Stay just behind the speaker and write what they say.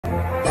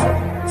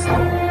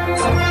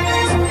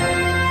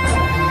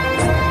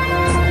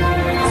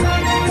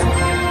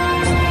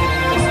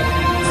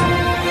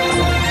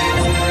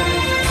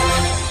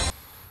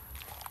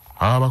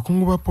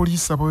Abakungu ba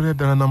poliisi abawerera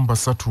ddala namba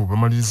 3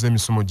 bamaliriza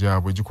emisomo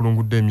gyabwe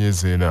gikulungudde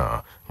emyezi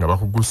 4 nga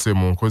bakuguse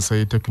mu nkozesa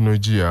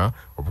y'etekinologiya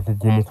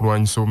obukugu mu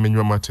kulwanyisa obumenyi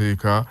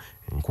bw'amateeka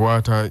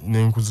enkwata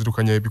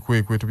n'enkuzirukanya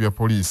ebikwekweto bya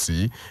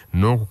poliisi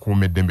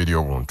n'okukuuma eddembe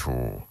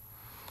ly'obuntu.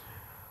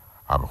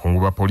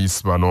 Abakungu ba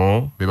poliisi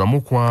bano be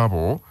bamu ku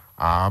abo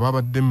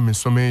ababadde mu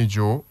misomo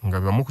egyo nga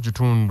be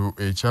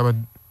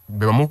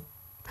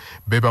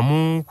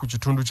bamu ku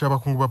kitundu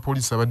ky'abakungu ba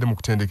poliisi abadde mu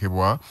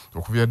kutendekebwa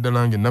okuviira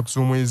ddala ng'ennaku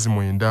z'omwezi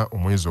 9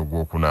 omwezi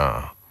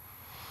ogwokuna.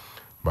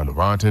 Bano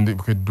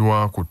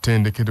batendekeddwa ku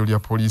ttendekero lya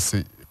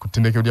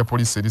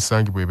poliisi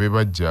erisangibwa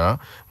ebebajja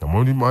nga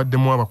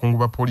mulimu abakungu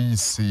ba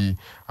poliisi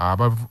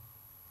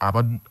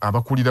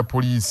abakulira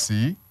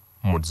poliisi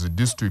mu zi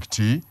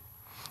disitulikiti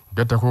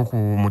gattako ku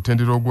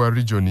mutendero gwa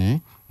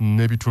regioni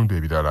n'ebitundu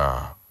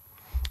ebirala.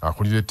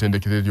 Akulira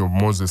ettendekero eryo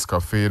Moses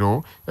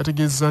Kafeero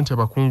yategeezezza nti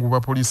abakungu ba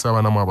poliisi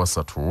abanamu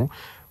 3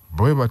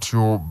 bwe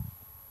batyo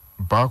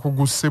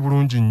bakuguse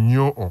bulungi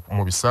nnyo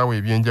mu bisaawe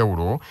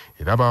ebyenjawulo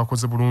era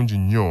bakoze bulungi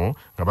nnyo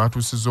nga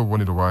batuusizza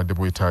obubonero bwadde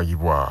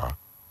bwetaagibwa.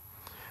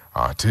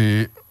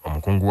 Ate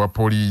omukungu wa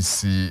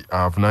poliisi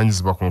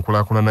avunaanyizibwa ku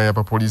nkulaakulana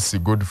y'abapoliisi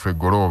Godfrey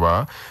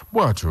Goloba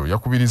bw'atyo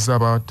yakubiriza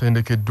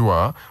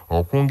abatendekeddwa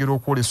okwongera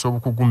okwolesa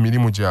obukugu mu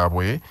mirimu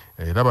gyabwe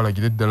era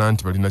balagire ddala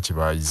nti balina kye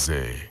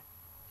baayize.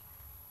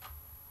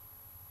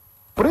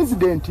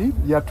 President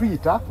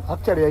yatuyita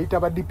actually yayita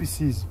ba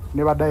DPCs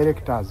ne ba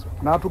directors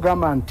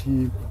n'atugamba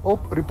nti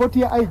report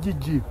ya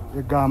IGG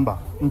egamba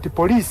nti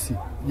police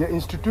ya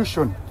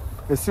institution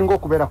esinga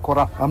okubeera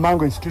corrupt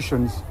among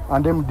institutions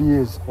and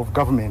MDAs of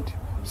government.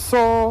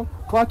 So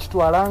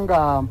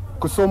twakitwalanga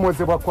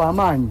kusoomozebwa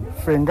kw'amaanyi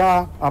ffe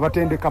nga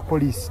abatendeka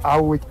poliisi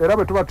awo era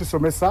bwe tuba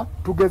tusomesa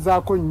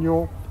tugezaako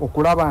nnyo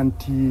okulaba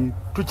nti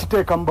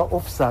tukiteeka mu ba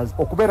officers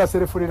okubeera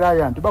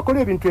self-reliant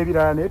bakole ebintu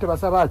ebirala naye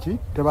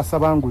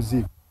tebasaba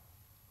nguzi.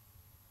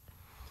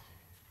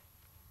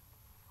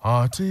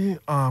 Ate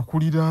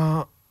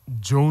akulira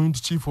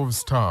Joint Chief of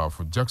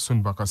Staff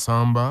Jackson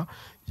Bakasamba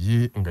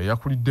ye nga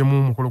yakuliddemu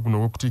omukolo guno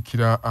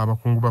gw'okutikkira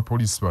abakungu ba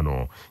poliisi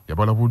bano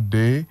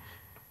yabalabudde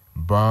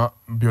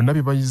byonna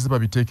bye bayize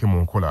babiteeke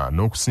mu nkola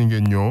n'okusinga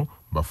ennyo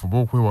bafube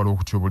okwewala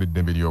okutyobola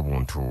eddembe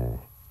ly'obuntu.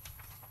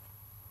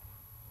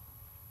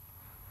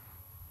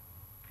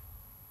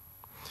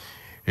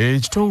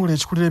 Ekitongole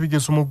ekikulira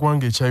ebigezo mu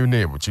ggwanga ekya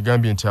UNEB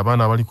kigambye nti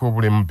abaana abaliko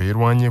obulemu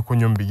beerwanyeeko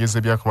nnyo mu bigezo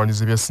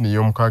ebyakamaliza ebya siniya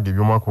ey'omukaaga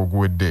eby'omwaka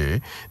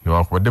oguwedde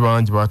newankubadde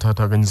bangi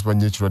baataataaganyizibwa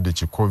nnyo ekirwadde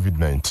ki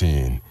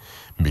COVID-19.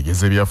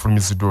 Bigezo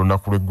ebyafulumiziddwa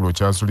olunaku lw'eggulo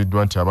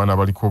kyazuuliddwa nti abaana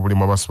abaliko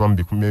obulemu abasoba mu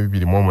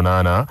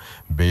 228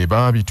 be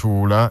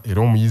baabituula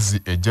era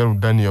omuyizi Ejjalu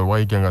Daniel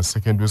Waiganga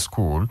Secondary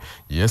School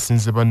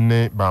yasinze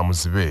banne ba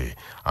muzibe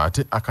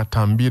ate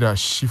Akatambira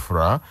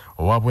Shifra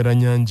owa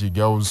Bweranyangi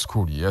Girls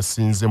School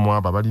yasinzemu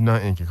abo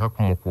abalina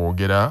enkekaku mu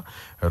kwogera.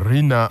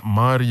 Rina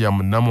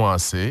Mariam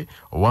Namwase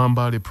owa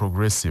Mbale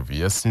Progressive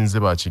yasinze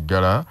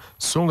Bakiggala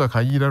Songa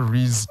Kayira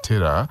Riz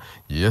Terra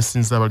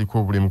yasinze abaliko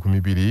obulemu ku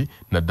mibiri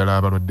naddala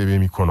abalwadde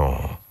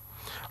b'emikono.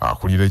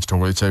 Akulira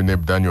ekitongole kya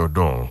UNEB Daniel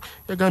Dong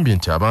yagambye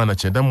nti abaana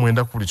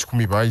 99 ku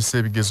 100 baayise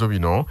ebigezo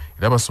bino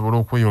era basobola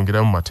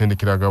okweyongera mu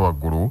matendekero aga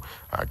waggulu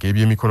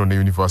ag'ebyemikono ne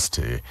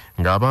university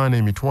ng'abaana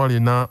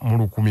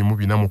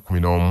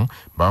 4,411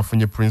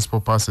 bafunye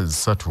principal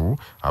passes 3,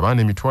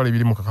 abaana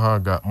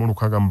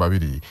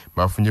 2,662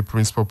 bafunye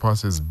principal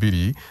passes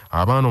 2,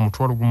 abaana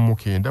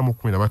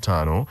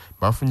 1,915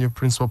 bafunye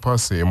principal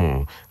pass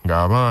 1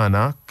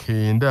 ng'abaana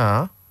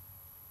 9,616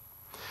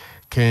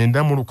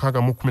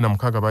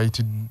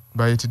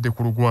 bayitidde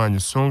ku lugwanyu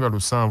songa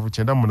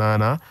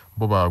 798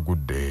 bo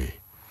baagudde.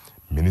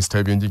 Minisita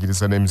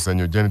w'ebyenjigiriza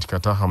n'emizannyo Janet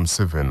Kataha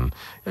Museveni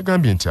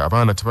yagambye nti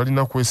abaana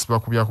tebalina kwesiba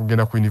ku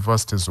byakugenda ku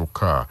yunivasite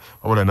zokka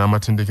wabula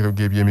n'amatendekero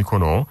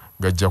g'ebyemikono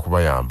gajja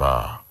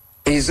kubayamba.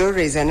 There is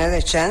always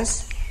another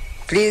chance.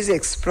 Please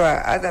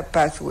explore other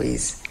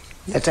pathways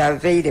that are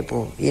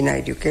available in our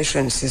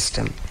education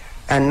system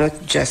and not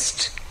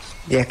just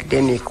the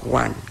academic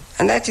one.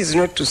 And that is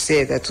not to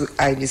say that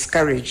I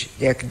discourage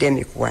the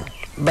academic one,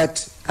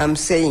 but I'm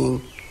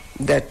saying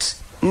that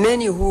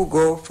many who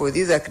go for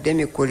these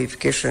academic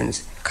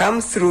qualifications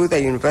come through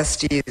the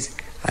universities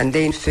and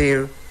then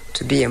fail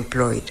to be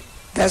employed.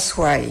 That's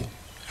why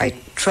I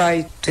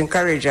try to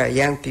encourage our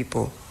young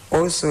people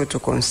also to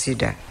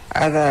consider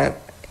other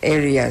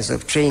areas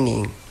of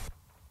training.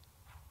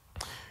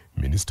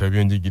 Minisita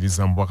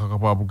w'ebyenjigiriza mu bwakabaka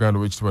bwa Buganda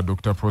w'ekitiibwa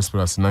Dr.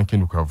 Prosperous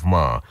Nankindu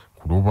Kavuma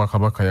ku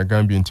lw'Obwakabaka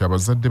yagambye nti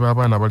abazadde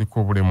b'abaana abaliko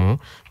obulemu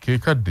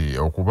keekadde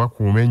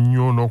okubakuuma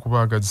ennyo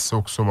n'okubaagazisa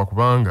okusoma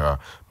kubanga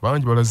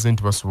bangi balaze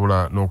nti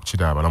basobola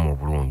n'okukira abalamu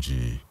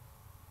obulungi.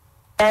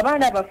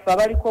 Abaana baffe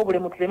abaliko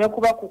obulemu tuleme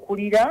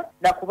kubakukulira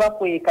na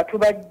kubakweka,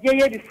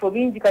 tubaggyeyo ebifo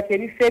bingi kati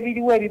ebifo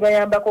ebiriwo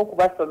ebibayambako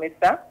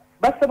okubasomesa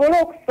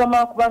basobole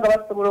okusoma kubanga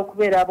basobola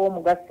okubeera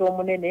ab'omugaso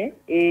omunene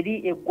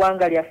eri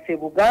eggwanga lyaffe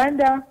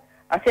Buganda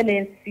ate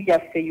n'ensi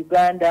yaffe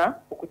Uganda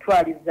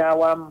okutwaliza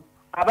awamu.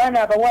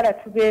 Abaana abawala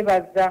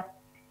tubeebaza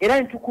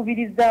era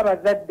netukubiriza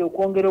abazadde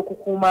okwongera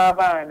okukuuma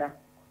abaana.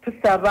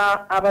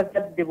 Tusaba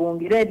abazadde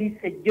bongere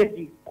eriisa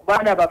ejjogi ku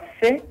baana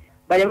baffe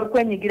baleme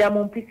kwenyigira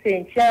mu mpisa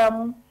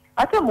enkyamu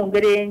ate mu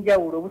ngeri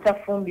ey'enjawulo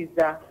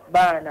obutafumbiza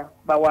baana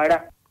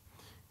bawala.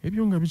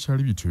 Ebyo nga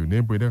bikyali bityo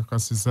n'ebwera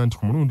kakasizza nti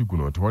ku mulundi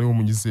guno tewaliwo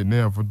omunyizi yenna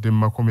yavudde mu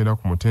makomera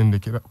ku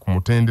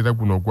mutendera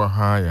guno gwa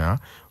Haaya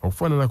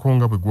okufaananako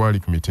nga bwe gwali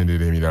ku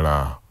mitendera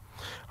emirala.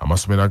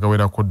 Amasomero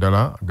agawerako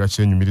ddala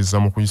gakyenyumiriza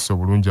mu kuyisa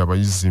obulungi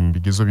abayizi mu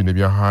bigezo bino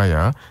ebya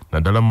Haaya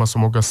naddala mu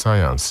masomo ga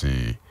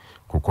ssaayansi.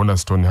 Ku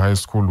Cornerstone High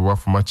School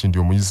Wafu Makindi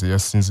omuyizi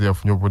eyasinze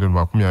yafunye obubonero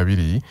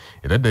 20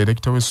 era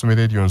dayirekita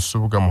w'essomero eryo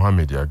Nsubuga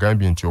Muhammad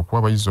agambye nti okuwa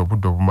abayizi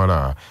obudde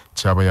obumala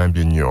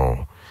kyabayambye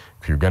nnyo.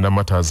 Ku Uganda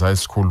Matters High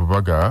School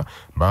Lubaga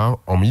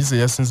omuyizi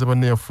eyasinze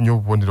banne yafunye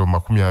obubonero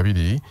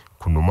 20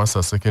 ku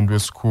Numasa Secondary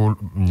School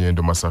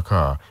Nyendo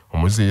Masaka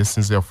omuyizi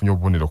eyasinze yafunye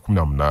obubonero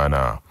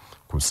 18.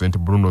 Ku St.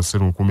 Bruno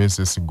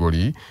Serunkumese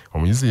Sigoli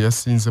omuyizi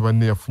eyasinze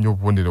banne yafunye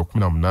obubonero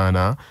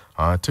 18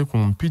 ate ku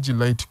Mpigi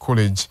Light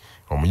College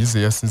omuyizi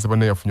eyasinze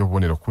banne yafunye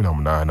obubonero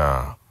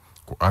 18.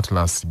 Ku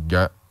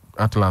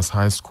Atlas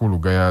High School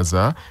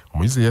Gayaza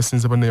omuyizi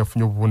eyasinze banne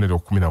yafunye obubonero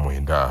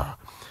 19.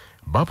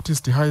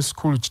 Baptist High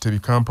School Kitebi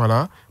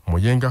Kampala,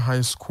 Moyenga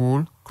High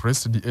School,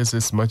 Crested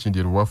SS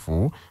Makindi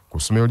Ruwafu, ku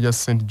ssomero lya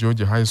St.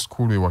 George High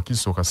School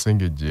Wakiso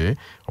Kasengejje,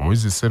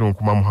 omuyizi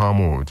Serunkuma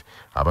Muhammad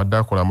abadde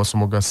akola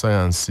amasomo ga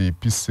science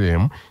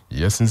PCM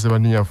yasinze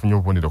banne yafunye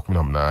obubonero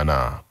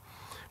 18.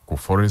 Ku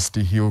Forest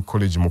Hill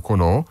College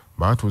Mukono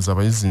baatuuza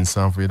abayizi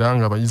 7 era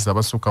nga abayizi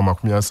abasukka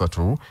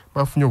 30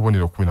 bafunye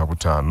obubonero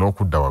 15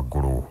 okudda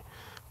waggulu.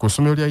 Ku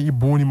ssomero lya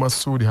Ibuni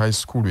Masudi High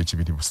School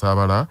ekibiri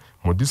Busaabala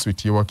mu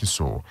disitulikiti y'e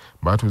Wakiso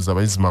baatuuza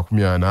abayizi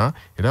 40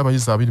 era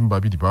abayizi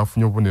 22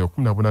 bafunye obubonero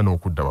 14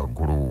 okudda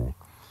waggulu.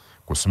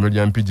 Ku ssomero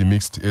lya Mpigi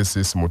Mixed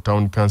SS mu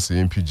Town Council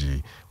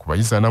y'Empigi ku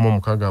bayizi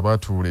 46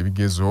 abaatuula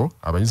ebigezo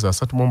abayizi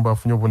 3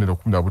 bafunye obubonero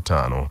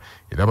 15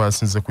 era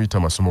basinze kuyita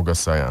amasomo ga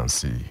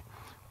ssayansi.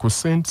 Ku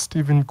St.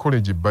 Stephen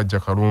College Bajja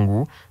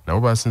Kalungu nabo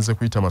basinze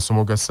kuyita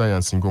amasomo ga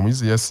ssayansi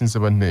ng'omuyizi yasinze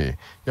banne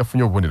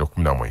yafunye obubonero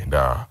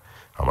 19.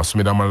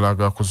 Amasomero amalala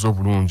agakoze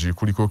obulungi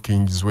kuliko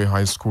Kingsway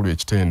High School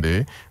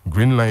ekitende,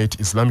 Greenlight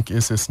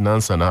Islamic SS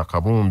Nansana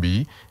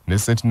Kabumbi ne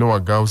St. Noah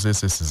Girls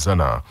SS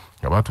Zana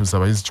nga baatuuza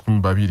abayizi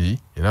 12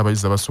 era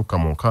abayizi abasukka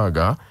mu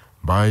 6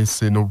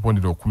 baayise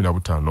n'obubonero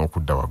 15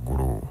 okudda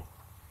waggulu.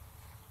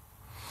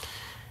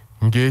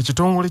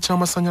 Ng'ekitongole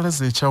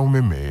ky'amasannyalaze ekya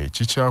UMEME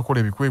kikyakola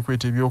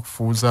ebikwekweto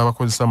eby'okufuuza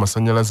abakozesa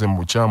amasannyalaze mu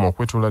bukyamu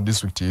okwetooloola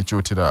disitulikiti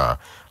y'Ekyotera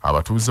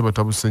abatuuze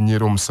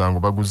batabusenyeera omusango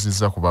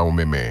baguzizza ku ba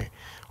UMEME.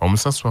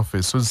 Omusasi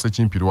waffe Sozi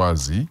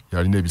Sekimpirwazi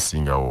yalina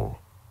ebisingawo.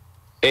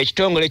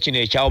 Ekitongole kino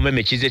ekya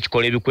UMEME kize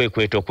kikola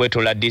ebikwekweto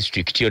okwetooloola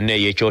disitulikiti yonna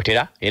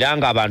ey'Ekyotera era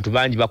ng'abantu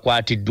bangi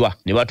bakwatiddwa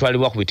ne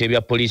batwalibwa ku bitebe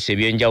bya poliisi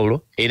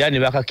eby'enjawulo era ne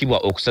bakakibwa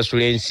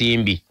okusasula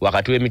ensimbi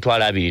wakati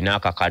w'emitwalo 2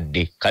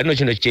 n'akakadde. Kalino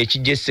kino kye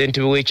kijja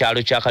ssentebe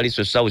w'ekyalo kya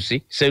Kaliso South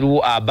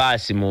Seruwo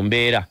Abasi mu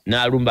mbeera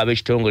n'alumba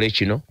ab'ekitongole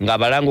kino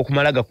ng'abalanga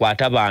okumala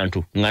gakwata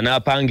abantu nga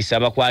n'abapangisa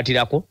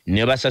abakwatirako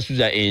ne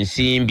basasuza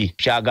ensimbi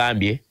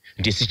kyagambye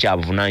nti si kya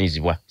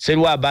buvunaanyizibwa.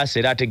 Seruwo Abasi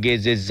era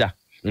ategeezezza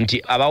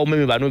nti aba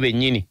UMEME bano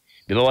bennyini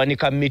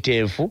bebawanika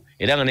mitenfu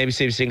era nga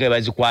n'ebisa ebisinga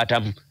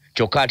bazikwatamu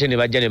kyokka ate ne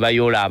bajja ne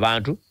bayoola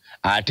abantu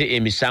ate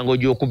emisango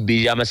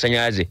gy'okubbirira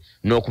amasannyalaze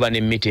n'okuba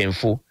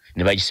n'emitenfu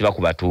ne bagisiba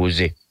ku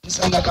batuuze.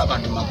 Nsangako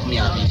abantu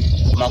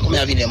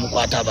 20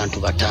 mukwata abantu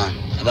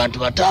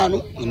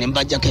 5 ne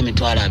mbajjako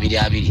emitwalo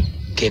 2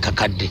 ke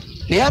kakadde.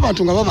 Naye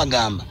abantu nga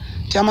babagamba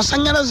nti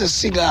amasannyalaze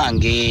si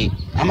gange,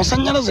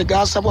 amasannyalaze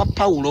gaasabwa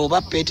Pawulo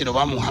oba Peetero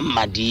oba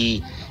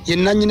Muhammadi.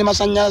 Yennannyini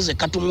masannyalaze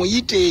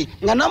katumuyite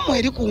nga nammwe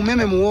eri ku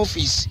UMEME mu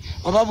ofiisi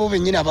oba bo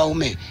bennyini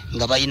abawume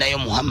nga bayinayo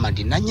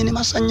Muhammadi nannyini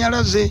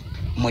masannyalaze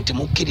mwe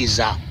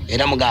temukkiriza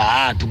era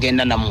muga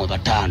tugenda nammwe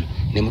 5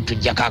 ne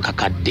mutujjako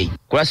akakadde.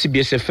 Ku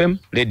CBS FM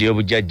Radio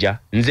Bujjajja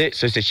nze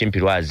Sozi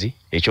Sekimpirwazi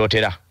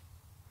Ekyotera.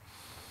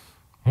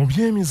 Mu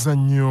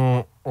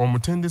byemizannyo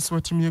omutendesi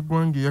wa ttiimu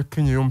y'eggwanga eya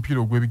Kenya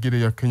y'omupiira ogw'ebigere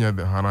ya Kenya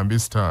the Harambee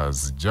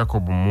Stars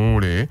Jacob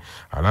Mule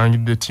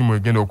alangidde ttiimu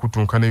egenda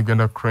okutunkana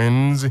Uganda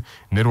Cranes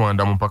ne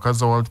Rwanda mu mpaka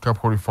za World Cup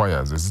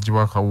qualifiers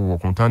ezigibwa akawuwo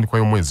ku ntandikwa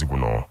y'omwezi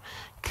guno.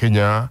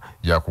 Kenya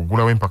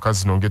yakugulawo empaka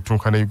zino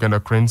ng'ettunkana Uganda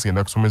Cranes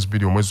ngenda kusoma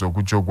 2 omwezi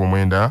ogujja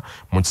ogw'omwenda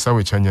mu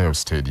kisaawe ekya Nyayo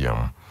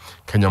Stadium.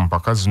 Kenya mu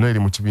mpaka zino eri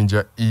mu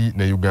kibinja E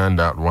ne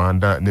Uganda,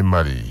 Rwanda ne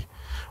Mali.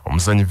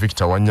 Omuzanyi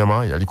Victor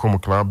Wanyama yaliko mu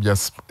club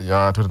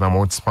ya Tottenham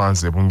Hotspur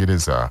e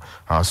Bungereza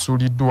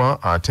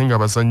asuuliddwa ate nga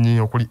abazanyi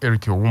okuli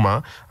Eric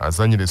Ouma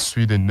azanyire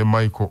Sweden ne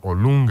Michael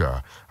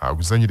Olunga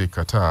aguzanyire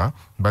Qatar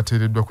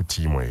bateereddwa ku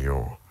ttiimu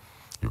eyo.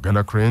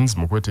 Uganda Cranes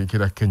mu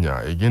kweteekera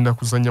Kenya egenda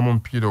kuzannyamu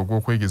omupiira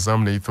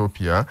ogw'okwegezaamu ne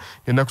Ethiopia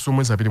ennaku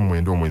z'omwezi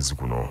 29 omwezi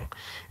guno.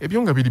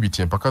 Ebyo nga biri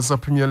biti empaka za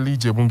Premier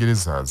League e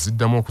Bungereza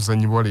ziddamu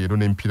okuzannyibwa leero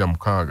n'emipiira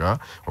 6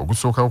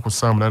 ogusookawo ku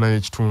saa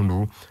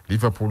 8:30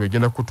 Liverpool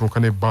egenda kutuuka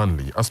ne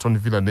Burnley, Aston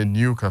Villa ne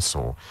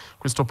Newcastle,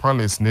 Crystal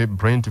Palace ne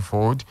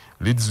Brentford,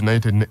 Leeds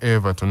United ne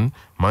Everton,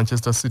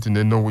 Manchester City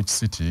ne Norwich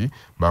City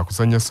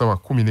bakuzannya ssaawa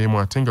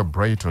 11 ate nga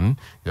Brighton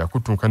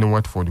yakutuuka ne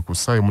Watford ku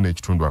saa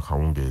 1:30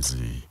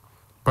 akawungeezi.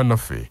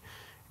 Panafe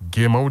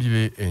Ge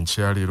mawulire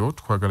enkyalero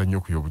twagala nnyo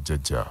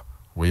okuyobujjajja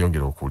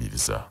weeyongera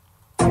okuwuliriza.